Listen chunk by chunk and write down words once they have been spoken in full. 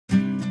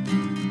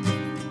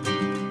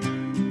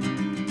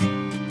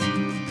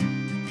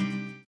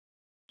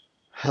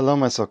Hello,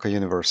 my soccer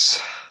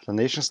universe. The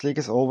Nations League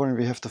is over and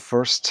we have the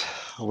first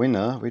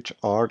winner, which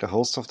are the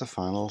hosts of the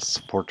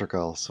finals,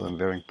 Portugal. So I'm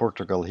wearing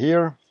Portugal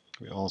here.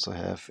 We also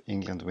have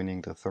England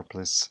winning the third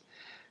place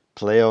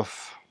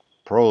playoff.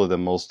 Probably the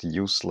most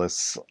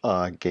useless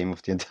game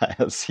of the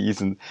entire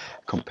season,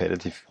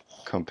 competitive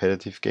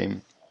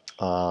game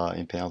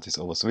in penalties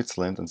over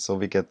Switzerland. And so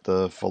we get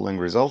the following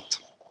result.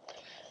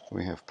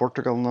 We have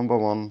Portugal number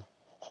one,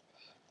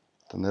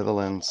 the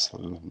Netherlands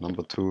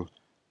number two,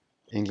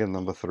 England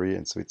number three,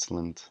 and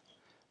Switzerland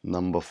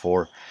number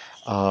four.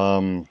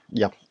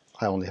 Yeah,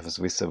 I only have a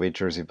Swiss away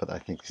jersey, but I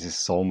think this is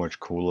so much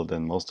cooler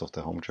than most of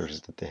the home jerseys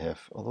that they have.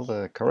 Although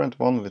the current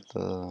one with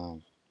the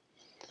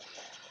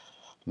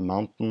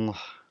mountain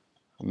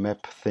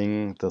map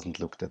thing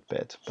doesn't look that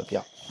bad. But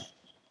yeah,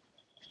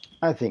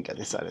 I think I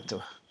decided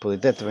to put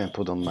it that way and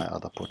put on my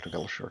other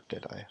Portugal shirt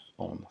that I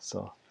own.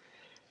 So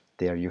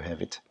there you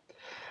have it.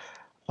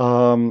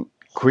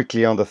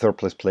 Quickly on the third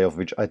place playoff,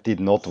 which I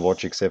did not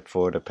watch except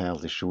for the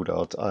penalty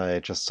shootout. I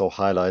just saw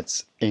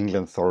highlights.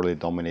 England thoroughly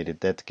dominated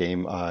that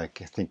game. I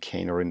think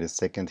Kaner in the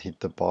second hit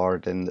the bar.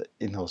 Then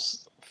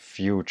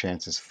few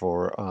chances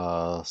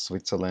for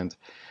Switzerland.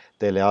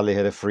 Dele Alli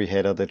had a free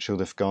header that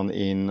should have gone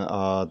in.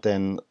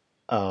 Then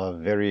a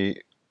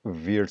very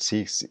weird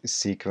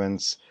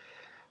sequence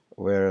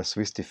where a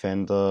Swiss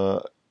defender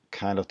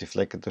kind of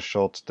deflected the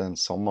shot. Then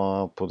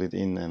Sommer put it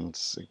in and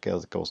it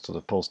goes to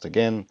the post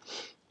again.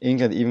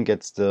 England even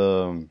gets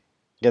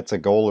a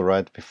goal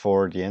right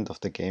before the end of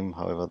the game.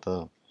 However,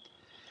 the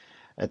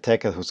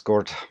attacker who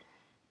scored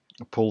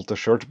pulled the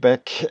shirt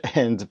back,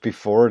 and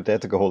before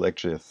that goal,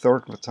 actually a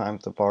third time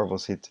the bar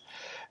was hit,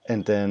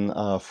 and then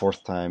a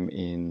fourth time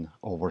in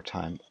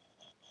overtime.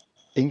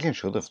 England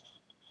should have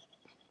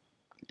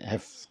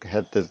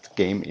had that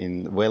game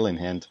in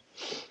hand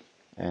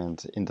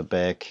and in the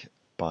bag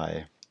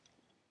by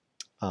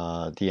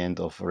the end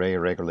of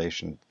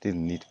regulation.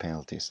 Didn't need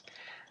penalties.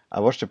 I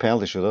watched the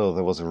penalty shootout.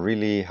 That was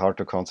really hard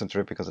to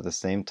concentrate because at the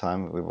same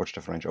time we watched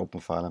the French Open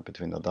final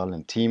between Nadal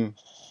and Thiem,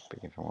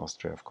 speaking from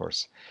Austria, of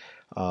course.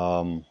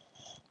 And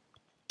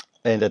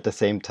at the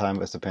same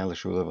time as the penalty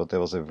shootout, there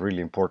was a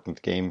really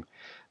important game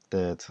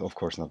that, of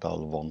course,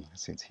 Nadal won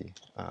since he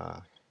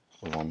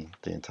won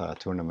the entire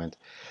tournament.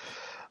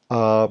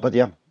 But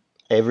yeah,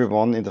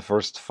 everyone in the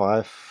first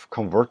five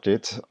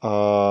converted.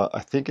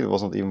 I think it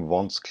wasn't even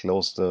once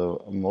close. The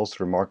most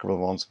remarkable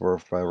ones were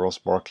by Ross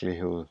Barkley,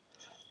 who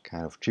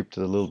kind of chipped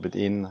it a little bit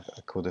in,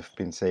 could have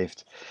been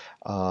saved.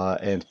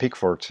 And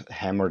Pickford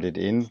hammered it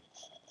in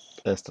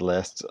as the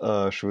last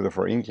shooter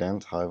for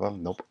England. However,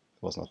 nope,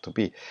 it was not to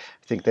be.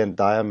 I think then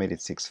Dyer made it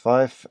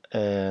 6-5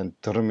 and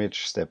Drmic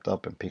stepped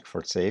up and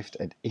Pickford saved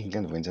and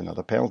England wins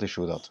another penalty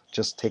shootout.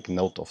 Just take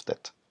note of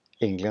that.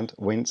 England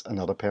wins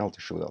another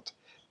penalty shootout.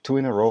 2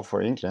 in a row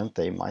for England.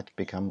 They might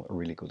become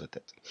really good at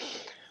that.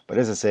 But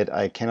as I said,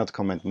 I cannot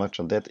comment much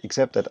on that,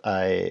 except that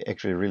I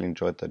actually really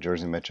enjoyed the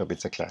jersey matchup.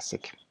 It's a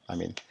classic. I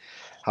mean,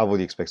 how would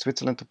you expect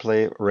Switzerland to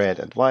play red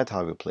and white?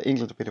 How would you play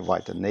England to play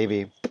white and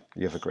navy?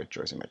 You have a great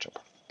jersey matchup.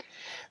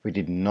 We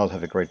did not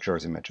have a great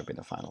jersey matchup in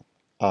the final.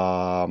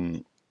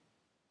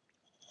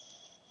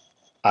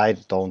 I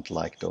don't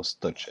like those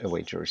Dutch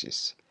away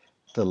jerseys.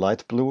 The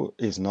light blue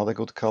is not a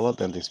good color.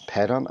 Then this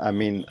pattern. I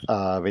mean,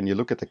 when you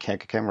look at the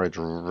camera, it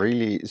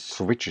really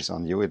switches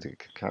on you. It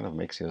kind of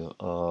makes you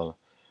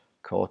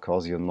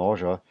cause you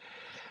nausea.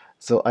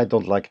 So I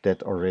don't like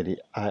that already.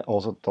 I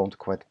also don't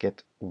quite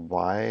get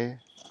why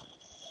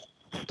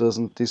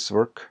doesn't this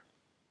work.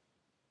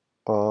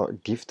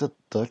 Give the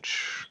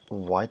Dutch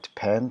white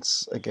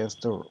pants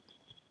against the.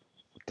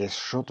 This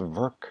should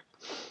work.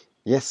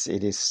 Yes,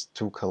 it is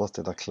two colors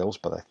that are close,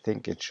 but I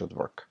think it should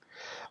work.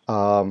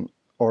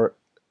 Or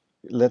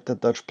let the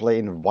Dutch play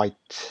in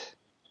white.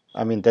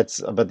 I mean,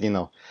 but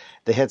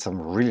they had some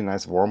really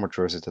nice warmer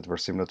jerseys that were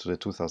similar to the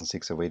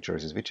 2006 away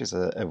jerseys, which is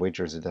a away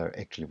jersey that I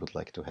actually would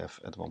like to have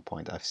at one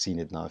point. I've seen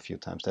it now a few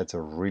times. That's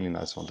a really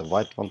nice one. The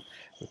white one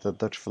with the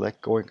Dutch flag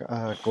going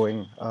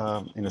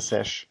in a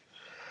sash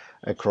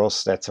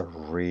across. That's a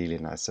really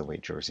nice away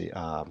jersey.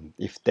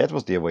 If that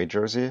was the away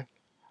jersey,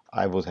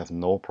 I would have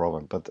no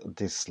problem. But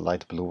this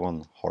light blue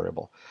one,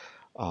 horrible.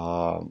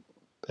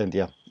 And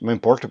yeah, I mean,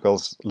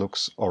 Portugal's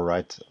looks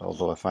alright,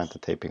 although I find the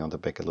taping on the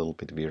back a little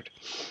bit weird.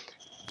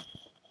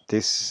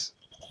 This,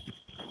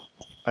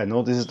 I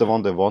know this is the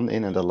one they won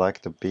in, and I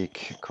like the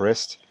big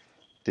crest.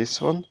 This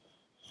one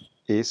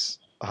is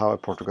how a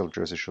Portugal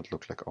jersey should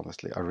look like,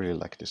 honestly. I really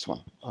like this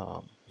one.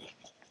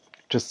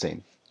 Just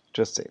saying.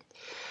 Just saying.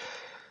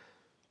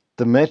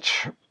 The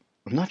match,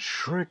 I'm not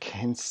sure I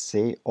can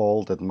say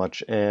all that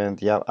much. And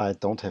yeah, I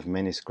don't have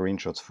many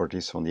screenshots for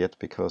this one yet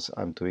because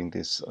I'm doing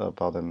this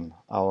about an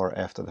hour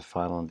after the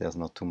final and there's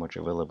not too much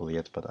available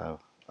yet, but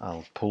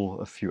I'll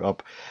pull a few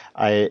up.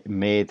 I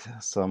made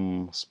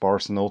some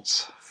sparse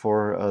notes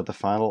for the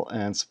final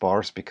and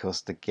sparse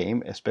because the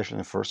game, especially in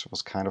the first,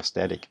 was kind of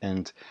static.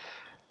 And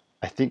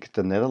I think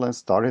the Netherlands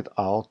started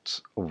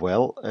out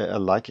well,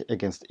 like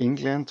against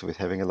England, with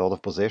having a lot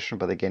of possession,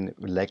 but again,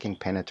 lacking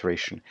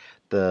penetration.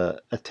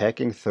 The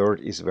attacking third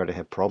is where they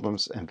have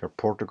problems, and where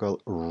Portugal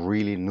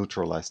really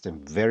neutralized them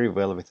very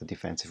well with the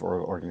defensive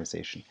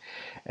organization.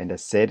 And I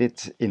said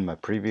it in my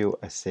preview,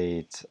 I say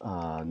it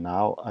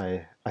now,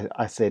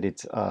 I said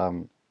it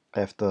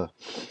after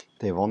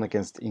they won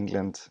against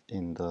England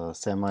in the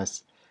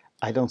semis.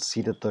 I don't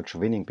see the Dutch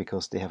winning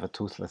because they have a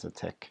toothless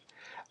attack.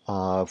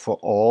 For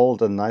all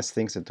the nice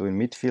things they do in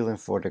midfield and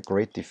for the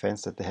great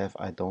defense that they have,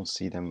 I don't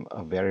see them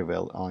very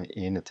well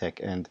in attack.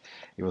 And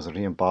it was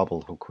Rian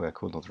Babel, who I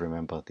could not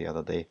remember the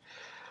other day,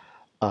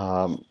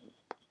 um,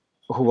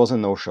 who was a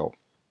no-show.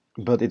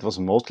 But it was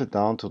mostly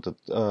down to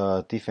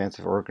the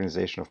defensive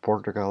organization of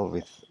Portugal,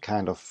 with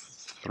kind of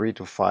 3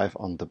 to 5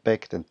 on the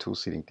back, then two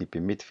sitting deep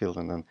in midfield,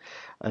 and then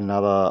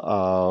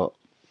another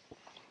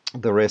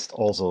the rest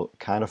also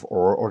kind of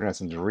organized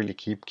and really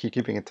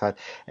keeping it tight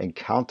and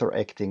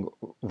counteracting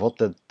what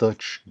the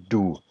Dutch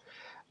do,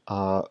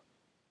 uh,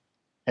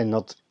 and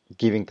not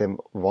giving them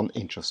 1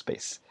 inch of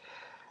space.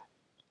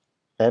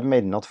 That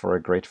made not for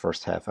a great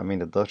first half. I mean,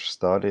 the Dutch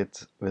started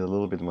with a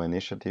little bit more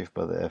initiative,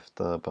 but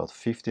after about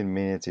 15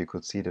 minutes, you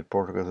could see that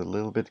Portugal was a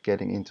little bit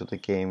getting into the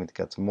game. It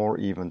got more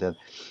even. Then,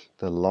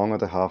 the longer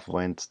the half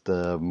went,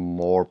 the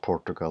more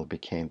Portugal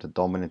became the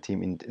dominant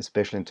team,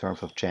 especially in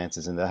terms of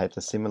chances. And I had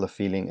a similar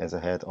feeling as I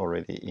had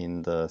already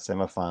in the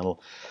semifinal,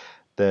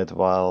 that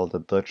while the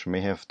Dutch may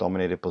have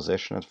dominated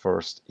possession at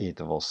first, it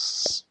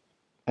was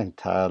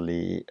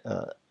entirely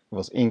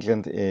was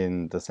England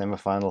in the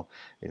semi-final.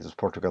 It was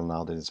Portugal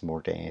now that is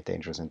more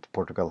dangerous, and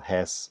Portugal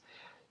has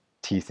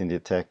teeth in the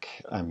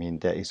attack. I mean,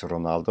 there is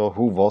Ronaldo,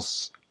 who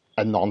was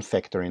a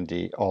non-factor in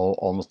the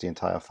almost the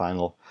entire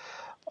final,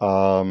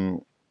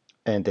 um,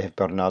 and they have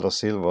Bernardo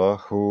Silva,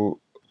 who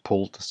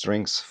pulled the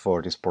strings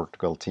for this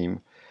Portugal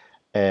team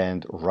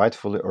and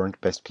rightfully earned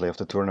best play of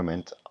the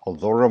tournament.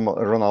 Although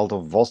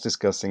Ronaldo was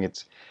discussing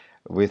it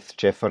with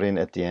Jefferin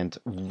at the end,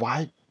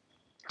 why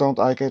don't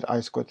I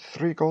scored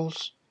 3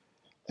 goals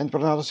and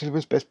Bernardo Silva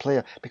is best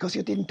player? Because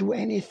you didn't do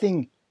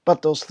anything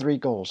but those 3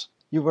 goals.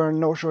 You were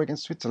no show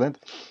against Switzerland,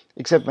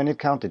 except when it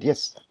counted.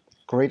 Yes,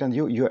 great on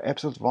you. You're an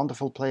absolute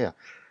wonderful player.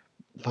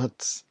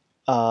 But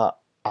uh,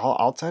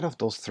 outside of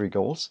those 3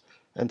 goals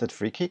and that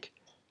free kick,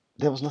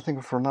 there was nothing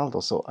with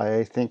Ronaldo. So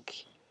I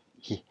think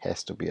he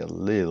has to be a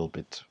little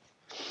bit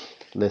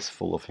less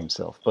full of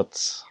himself.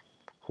 But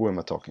who am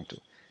I talking to?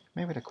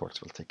 Maybe the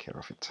courts will take care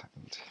of it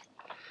and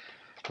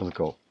we'll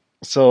go.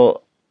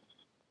 So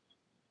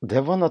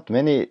there were not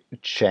many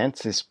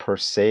chances per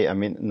se. I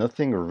mean,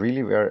 nothing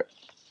really where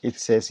it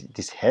says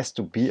this has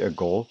to be a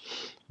goal.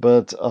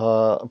 But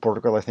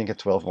Portugal, I think, had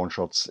 12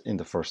 one-shots in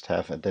the first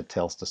half, and that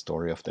tells the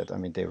story of that. I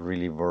mean, they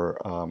really were.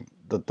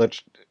 The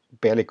Dutch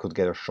barely could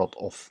get a shot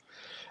off,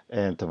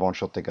 and the one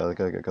shot they got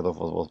off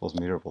was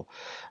miserable.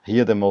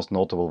 Here, the most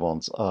notable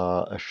ones: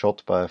 a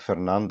shot by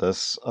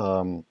Fernandes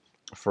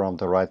from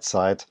the right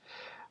side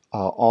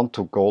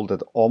onto goal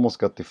that almost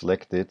got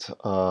deflected.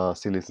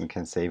 Silesen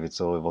can save it,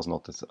 so it was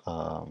not as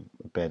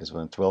bad as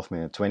well. 12th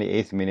minute,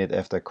 28th minute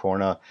after a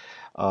corner,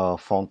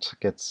 Font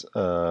gets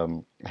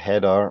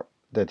header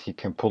that he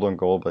can put on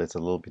goal, but it's a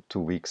little bit too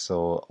weak,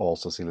 so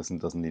also Silesen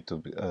doesn't need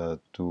to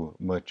do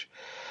much.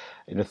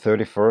 In the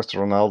 31st,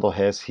 Ronaldo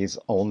has his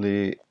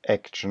only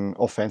action,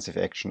 offensive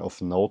action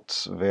of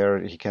note, where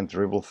he can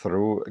dribble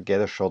through, get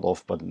a shot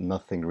off, but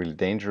nothing really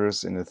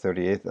dangerous. In the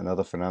 38th,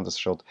 another Fernandes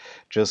shot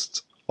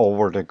just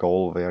over the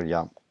goal, where,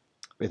 yeah,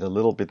 with a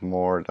little bit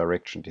more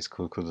direction, this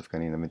could have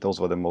gone in. I mean, those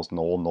were the most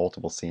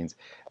notable scenes.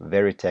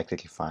 Very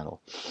tactically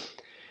final.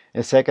 In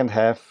the second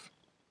half,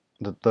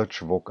 the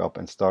Dutch woke up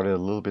and started a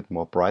little bit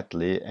more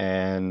brightly.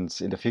 And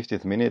in the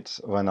 50th minute,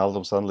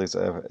 Wijnaldum suddenly is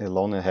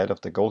alone ahead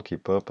of the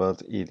goalkeeper,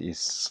 but it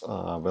is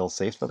well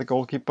saved by the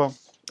goalkeeper,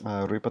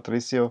 Rui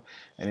Patricio.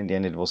 And in the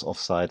end, it was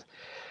offside.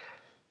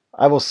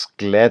 I was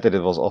glad that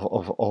it was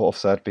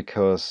offside,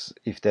 because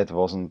if that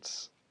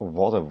wasn't,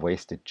 what a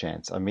wasted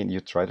chance. I mean, you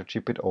try to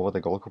chip it over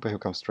the goalkeeper who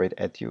comes straight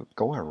at you,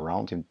 go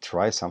around him,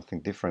 try something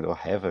different, or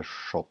have a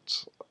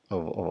shot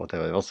or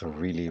whatever. It was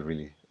really,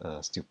 really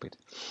stupid.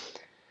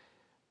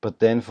 But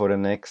then for the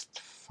next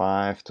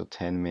 5 to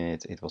 10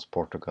 minutes, it was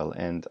Portugal.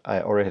 And I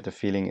already had the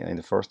feeling in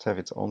the first half,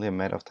 it's only a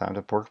matter of time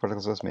that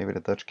Portugal says maybe the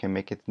Dutch can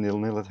make it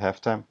 0-0 at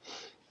halftime.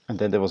 And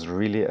then there was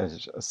really a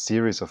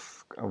series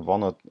of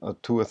 1 or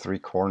 2 or 3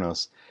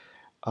 corners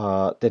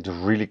that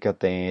really got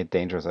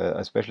dangerous,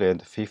 especially in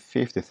the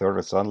 53rd,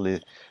 where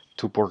suddenly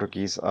two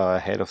Portuguese are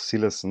ahead of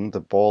Silesen, the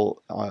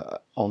ball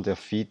on their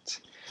feet.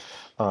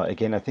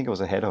 Again, I think it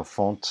was a header of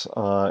Font,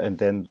 and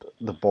then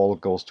the ball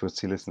goes to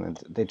Silesen, and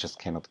they just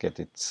cannot get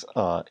it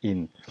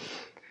in.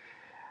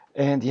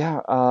 And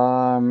yeah,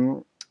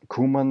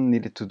 Koeman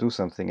needed to do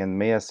something, and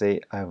may I say,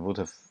 I would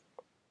have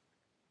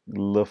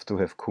loved to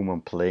have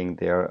Koeman playing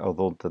there,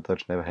 although the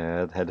Dutch never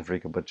had a free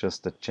kick, but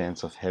just the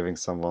chance of having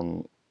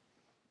someone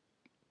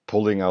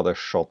pulling out a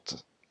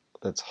shot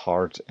that's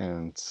hard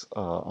and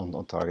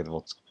on target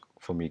was,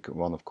 for me,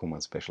 one of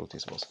Koeman's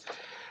specialties was.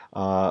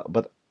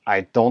 But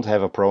I don't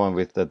have a problem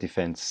with the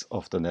defense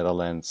of the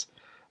Netherlands.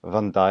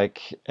 Van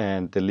Dijk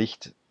and De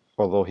Ligt,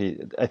 although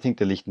I think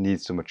De Ligt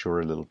needs to mature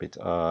a little bit.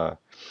 I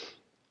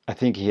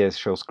think he has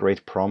shows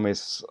great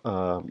promise,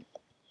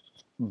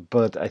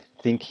 but I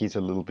think he's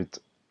a little bit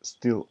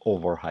still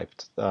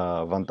overhyped.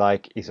 Van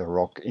Dijk is a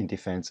rock in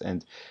defense,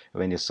 and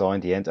when you saw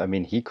in the end, I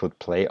mean, he could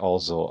play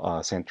also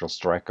a central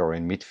striker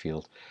in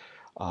midfield.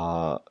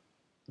 Uh,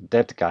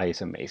 that guy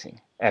is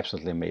amazing,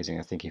 absolutely amazing.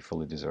 I think he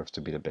fully deserves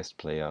to be the best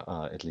player,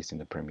 at least in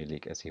the Premier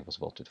League, as he was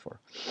voted for.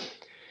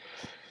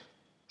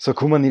 So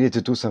Koeman needed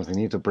to do something.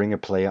 He needed to bring a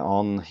player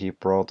on. He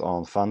brought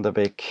on Van der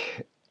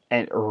Beek,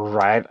 and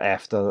right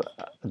after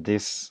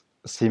this,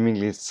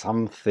 seemingly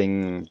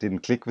something didn't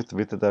click with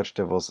the Dutch.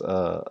 There was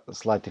a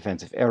slight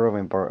defensive error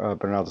when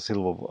Bernardo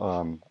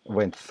Silva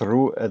went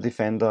through a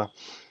defender,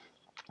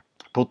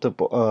 put the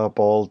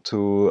ball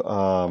to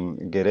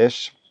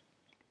Geresh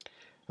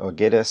or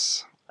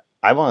Gedes.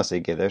 I want to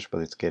say Gedes,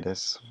 but it's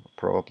Gedes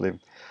probably,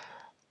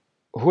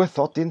 who I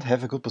thought didn't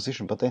have a good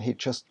position, but then he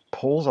just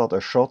pulls out a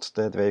shot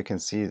that where you can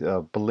see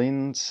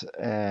Blind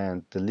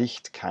and the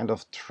Licht kind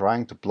of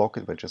trying to block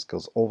it, but it just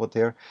goes over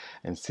there,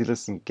 and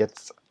Silerson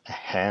gets a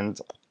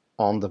hand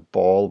on the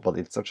ball, but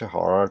it's such a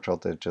hard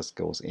shot that it just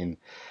goes in.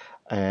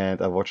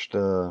 And I watched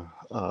the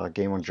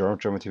game on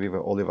German TV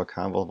where Oliver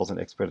Campbell was an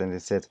expert, and he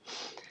said,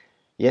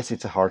 yes,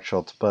 it's a hard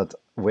shot, but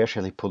where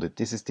shall he put it?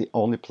 This is the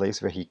only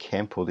place where he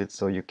can put it,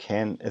 so you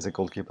can, as a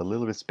goalkeeper, a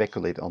little bit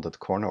speculate on that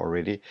corner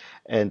already.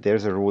 And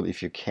there's a rule,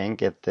 if you can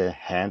get the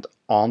hand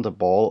on the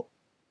ball,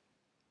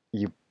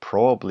 you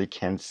probably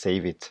can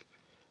save it.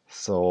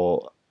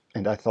 So,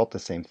 and I thought the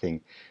same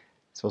thing.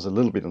 This was a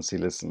little bit on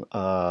Silerson.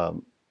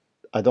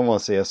 I don't want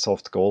to say a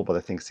soft goal, but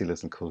I think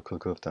Silerson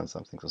could have done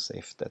something to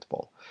save that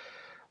ball.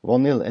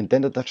 1-0, and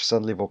then the Dutch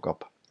suddenly woke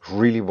up,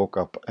 really woke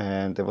up,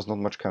 and there was not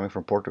much coming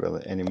from Portugal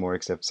anymore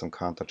except some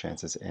counter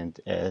chances, and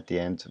at the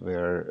end,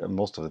 where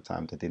most of the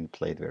time they didn't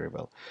play it very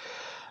well.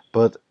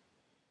 But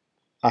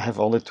I have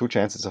only two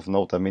chances of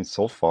note. I mean,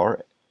 so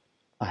far,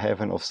 I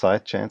have an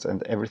offside chance,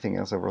 and everything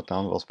else I wrote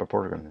down was by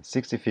Portugal.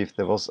 65th,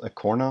 there was a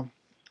corner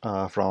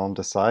from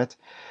the side.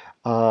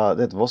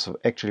 That was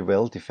actually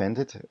well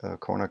defended.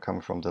 Corner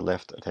coming from the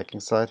left attacking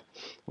side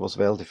was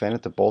well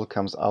defended. The ball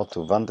comes out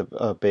to Van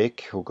de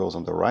Beek, who goes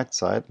on the right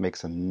side,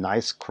 makes a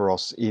nice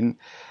cross in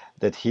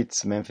that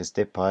hits Memphis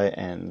Depay,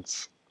 and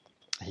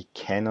he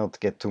cannot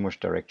get too much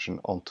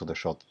direction onto the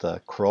shot. The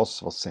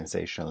cross was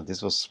sensational.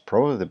 This was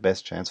probably the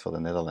best chance for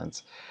the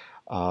Netherlands.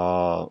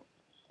 Uh,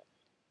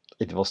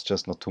 it was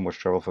just not too much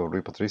trouble for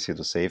Rui Patricio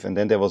to save. And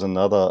then there was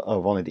another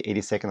one in the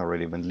 82nd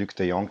already when Luc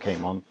de Jong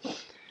came on,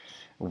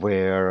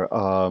 where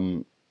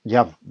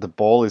yeah, the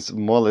ball is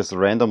more or less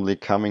randomly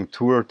coming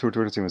towards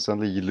him, and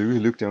suddenly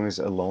Luc de Jong is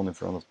alone in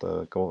front of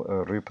the goal.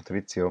 Rui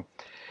Patricio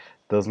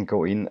doesn't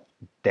go in.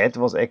 That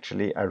was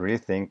actually, I really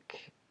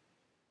think,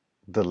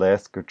 the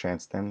last good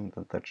chance. Then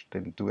the Dutch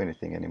didn't do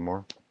anything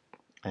anymore,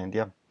 and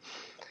yeah,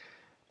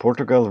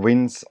 Portugal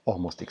wins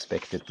almost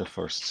expected the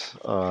first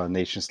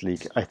Nations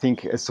League. I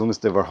think as soon as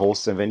they were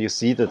hosts, and when you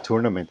see the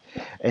tournament,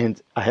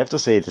 and I have to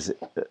say this,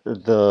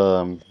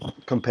 the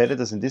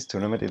competitors in this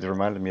tournament, it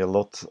reminded me a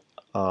lot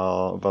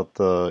about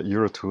the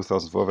Euro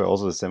 2004, where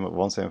also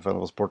one semifinal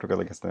was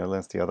Portugal against the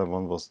Netherlands, the other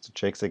one was the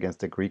Czechs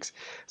against the Greeks.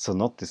 So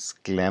not this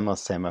glamour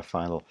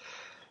semifinal.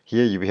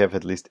 Here we have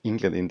at least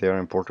England in there,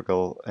 and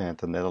Portugal and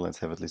the Netherlands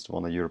have at least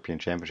won a European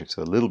Championship,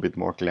 so a little bit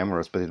more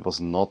glamorous. But it was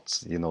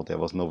not, there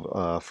was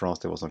no France,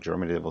 there was no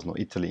Germany, there was no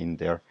Italy in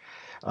there,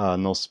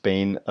 no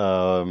Spain,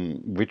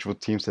 which were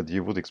teams that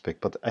you would expect.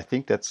 But I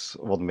think that's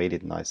what made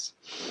it nice.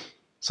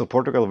 So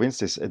Portugal wins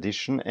this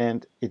edition,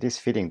 and it is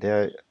fitting.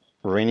 They're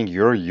reigning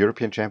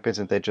European champions,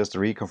 and they just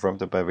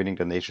reconfirmed it by winning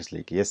the Nations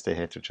League. Yes, they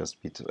had to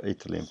just beat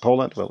Italy and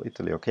Poland. Well,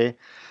 Italy, okay.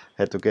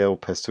 Had to go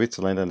past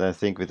Switzerland, and I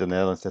think with the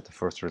Netherlands, that's the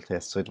first real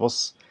test. So it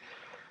was,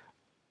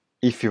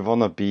 if you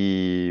want to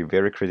be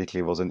very critical,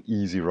 it was an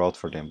easy route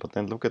for them. But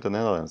then look at the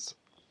Netherlands,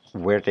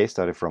 where they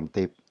started from.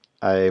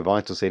 I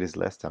wanted to say this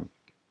last time.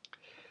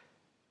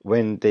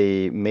 When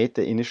they made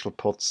the initial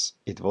pots,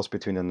 it was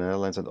between the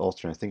Netherlands and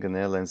Austria. I think the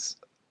Netherlands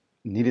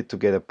needed to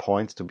get a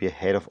point to be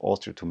ahead of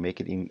Austria to make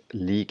it in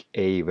League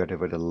A, where they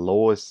were the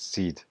lowest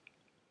seed.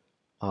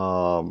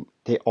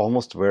 They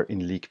almost were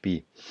in League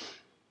B.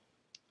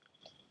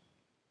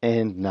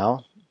 And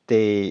now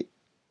they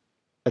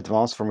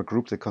advanced from a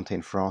group that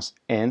contained France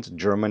and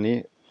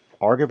Germany,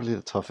 arguably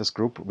the toughest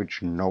group,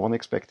 which no one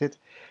expected.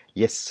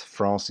 Yes,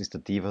 France is the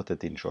diva that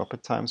didn't show up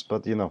at times,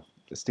 but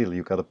still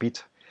you gotta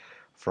beat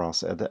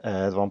France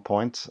at one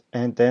point.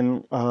 And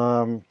then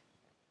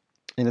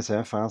in the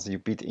semifinals you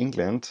beat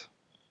England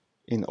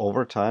in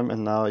overtime,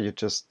 and now you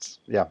just,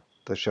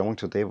 the showing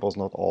today was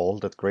not all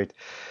that great.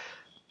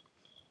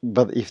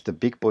 But if the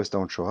big boys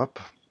don't show up,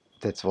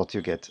 that's what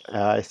you get.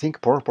 I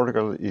think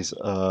Portugal is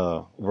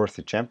a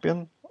worthy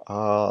champion.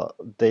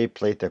 They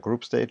played their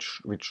group stage,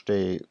 which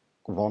they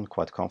won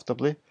quite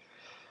comfortably.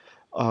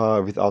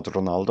 Without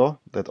Ronaldo,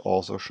 that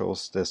also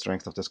shows the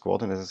strength of the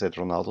squad. And as I said,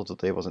 Ronaldo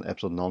today was an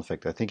absolute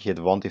non-factor. I think he had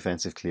one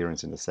defensive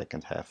clearance in the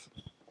second half.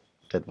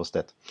 That was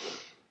that.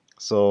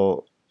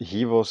 So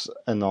he was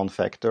a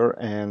non-factor,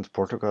 and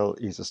Portugal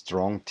is a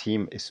strong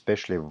team,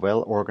 especially a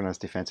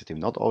well-organized defensive team.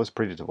 Not always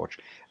pretty to watch.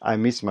 I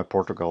miss my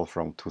Portugal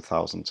from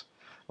 2000,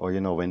 or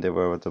when they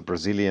were the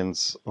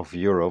Brazilians of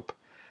Europe.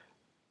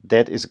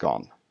 That is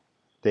gone.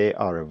 They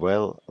are a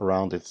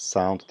well-rounded,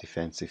 sound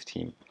defensive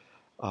team,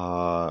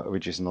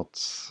 which is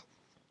not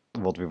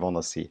what we want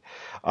to see.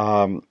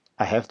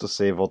 I have to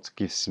say, what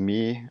gives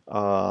me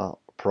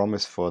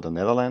promise for the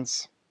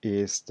Netherlands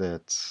is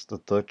that the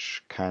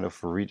Dutch kind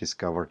of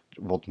rediscovered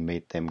what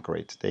made them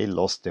great. They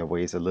lost their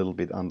ways a little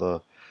bit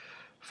under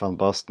Van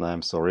Basten.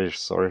 I'm sorry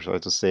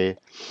to say,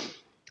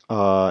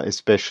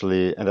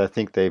 especially, and I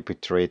think they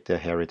betrayed their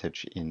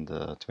heritage in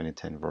the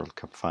 2010 World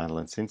Cup final.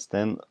 And since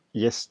then,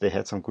 yes, they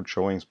had some good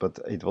showings, but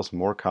it was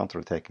more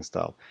counter-attacking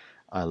style.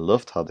 I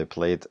loved how they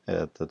played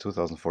at the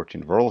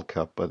 2014 World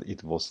Cup, but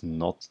it was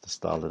not the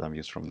style that I'm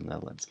used from the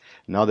Netherlands.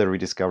 Now they're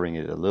rediscovering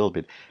it a little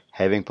bit,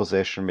 having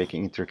possession,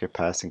 making intricate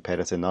passing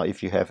patterns. And now,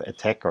 if you have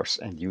attackers,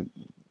 and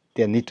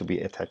there need to be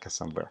attackers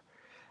somewhere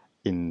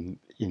in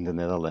the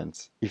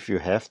Netherlands. If you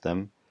have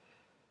them,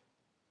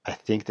 I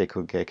think they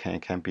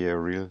can be a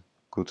real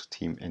good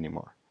team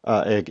anymore.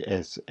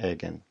 As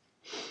again,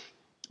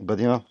 but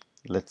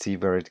let's see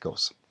where it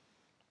goes.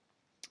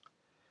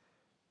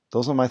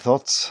 Those are my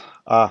thoughts.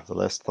 The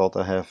last thought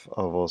I have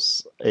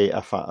was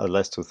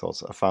last two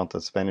thoughts. I found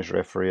that Spanish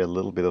referee a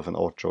little bit of an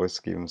odd choice,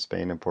 given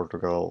Spain and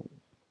Portugal,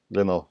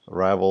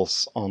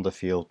 rivals on the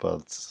field,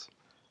 but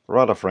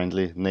rather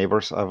friendly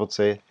neighbors, I would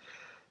say.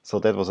 So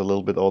that was a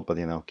little bit odd, but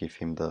give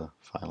him the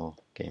final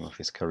game of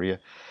his career.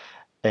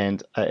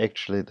 And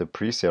the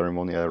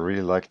pre-ceremony, I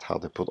really liked how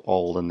they put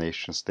all the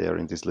nations there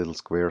in these little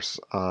squares.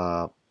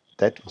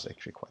 That was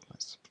actually quite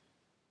nice.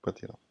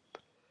 But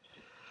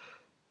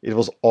it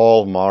was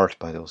all marred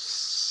by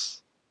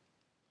those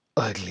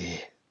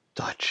ugly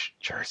Dutch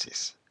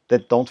jerseys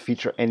that don't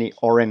feature any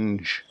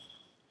orange.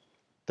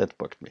 That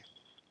bugged me.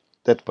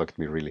 That bugged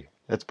me really.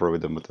 That's probably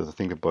the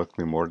thing that bugged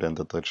me more than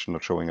the Dutch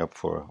not showing up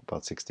for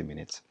about 60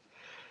 minutes.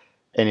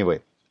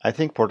 Anyway, I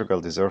think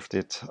Portugal deserved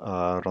it.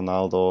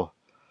 Ronaldo,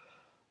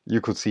 you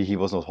could see he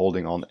was not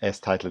holding on as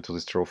tightly to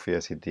this trophy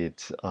as he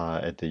did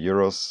at the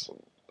Euros.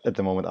 At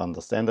the moment,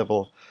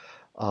 understandable.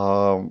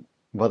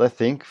 But I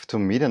think to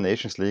me, the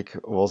Nations League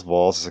was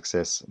a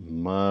success,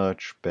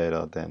 much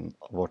better than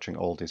watching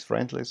all these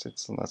friendlies.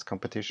 It's a nice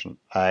competition.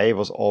 I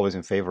was always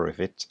in favor of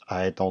it.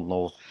 I don't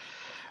know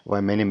why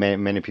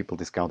many people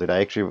discount it.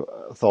 I actually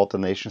thought the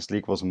Nations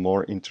League was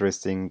more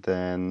interesting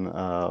than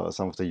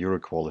some of the Euro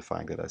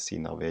qualifying that I see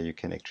now, where you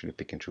can actually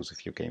pick and choose a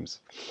few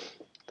games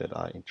that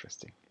are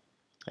interesting.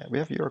 We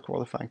have Euro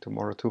qualifying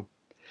tomorrow too.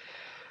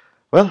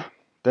 Well,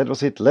 that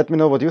was it. Let me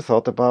know what you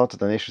thought about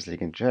the Nations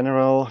League in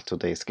general,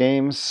 today's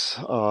games,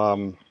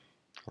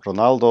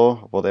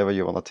 Ronaldo, whatever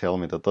you want to tell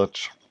me, the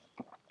Dutch.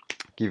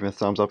 Give me a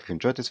thumbs up if you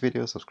enjoyed this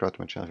video, subscribe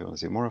to my channel if you want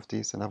to see more of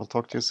these, and I will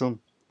talk to you soon.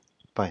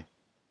 Bye.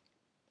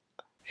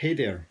 Hey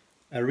there,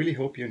 I really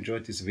hope you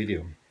enjoyed this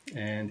video.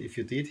 And if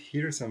you did,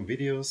 here are some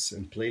videos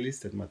and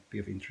playlists that might be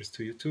of interest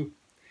to you too.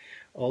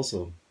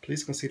 Also,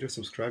 please consider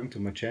subscribing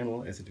to my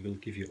channel, as it will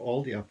give you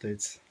all the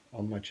updates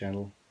on my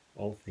channel,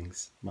 all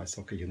things My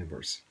Soccer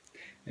Universe.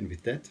 And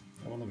with that,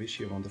 I want to wish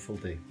you a wonderful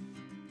day.